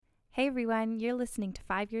Hey everyone, you're listening to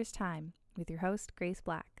 5 Years Time with your host, Grace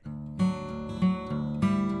Black.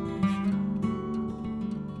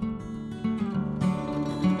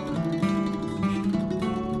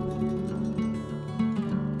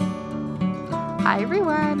 Hi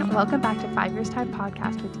everyone, welcome back to 5 Years Time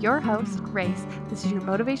podcast with your host, Grace. This is your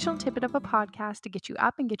motivational tidbit of a podcast to get you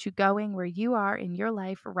up and get you going where you are in your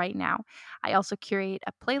life right now. I also curate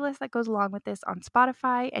a playlist that goes along with this on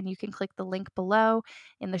Spotify, and you can click the link below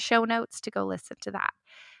in the show notes to go listen to that.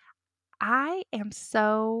 I am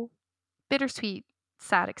so bittersweet,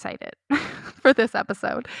 sad, excited for this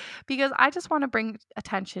episode because I just want to bring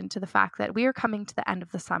attention to the fact that we are coming to the end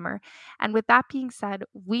of the summer. And with that being said,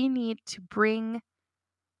 we need to bring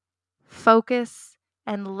focus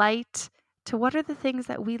and light to what are the things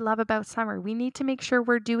that we love about summer. We need to make sure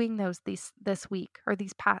we're doing those this week or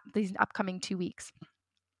these upcoming 2 weeks.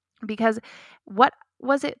 Because what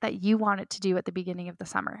was it that you wanted to do at the beginning of the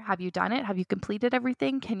summer? Have you done it? Have you completed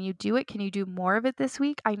everything? Can you do it? Can you do more of it this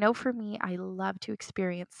week? I know for me, I love to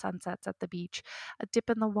experience sunsets at the beach, a dip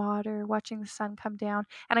in the water, watching the sun come down.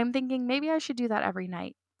 And I'm thinking maybe I should do that every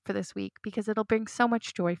night for this week because it'll bring so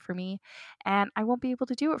much joy for me and I won't be able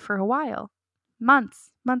to do it for a while. Months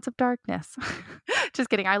of darkness. Just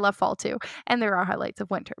kidding. I love fall too. And there are highlights of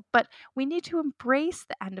winter, but we need to embrace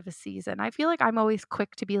the end of a season. I feel like I'm always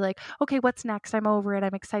quick to be like, okay, what's next? I'm over it.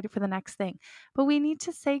 I'm excited for the next thing. But we need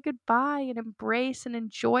to say goodbye and embrace and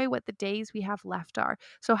enjoy what the days we have left are.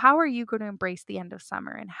 So how are you going to embrace the end of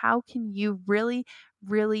summer? And how can you really,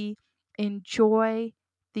 really enjoy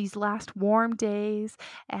these last warm days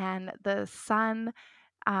and the sun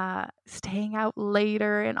staying out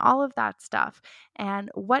later and all of that stuff? And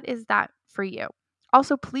what is that for you?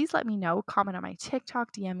 Also, please let me know, comment on my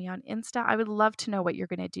TikTok, DM me on Insta. I would love to know what you're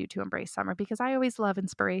going to do to embrace summer because I always love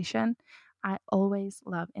inspiration. I always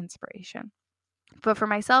love inspiration. But for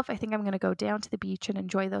myself, I think I'm going to go down to the beach and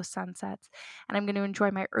enjoy those sunsets. And I'm going to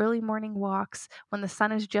enjoy my early morning walks when the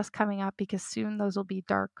sun is just coming up because soon those will be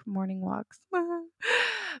dark morning walks.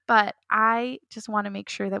 But I just want to make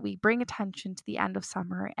sure that we bring attention to the end of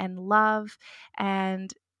summer and love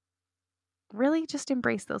and really just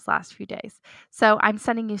embrace those last few days. So I'm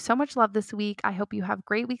sending you so much love this week. I hope you have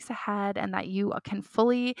great weeks ahead and that you can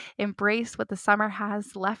fully embrace what the summer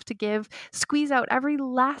has left to give. Squeeze out every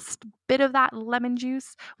last bit of that lemon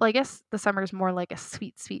juice. Well, I guess the summer is more like a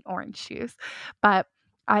sweet, sweet orange juice, but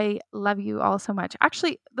I love you all so much.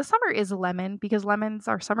 Actually, the summer is a lemon because lemons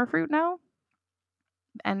are summer fruit now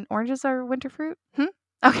and oranges are winter fruit.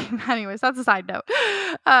 Okay, anyways, that's a side note.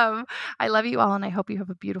 I love you all and I hope you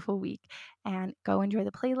have a beautiful week. And go enjoy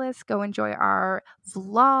the playlist. Go enjoy our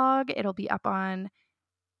vlog. It'll be up on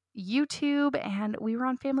YouTube. And we were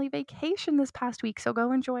on family vacation this past week. So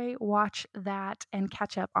go enjoy, watch that, and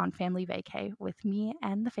catch up on family vacay with me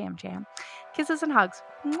and the fam jam. Kisses and hugs.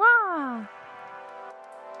 Mwah!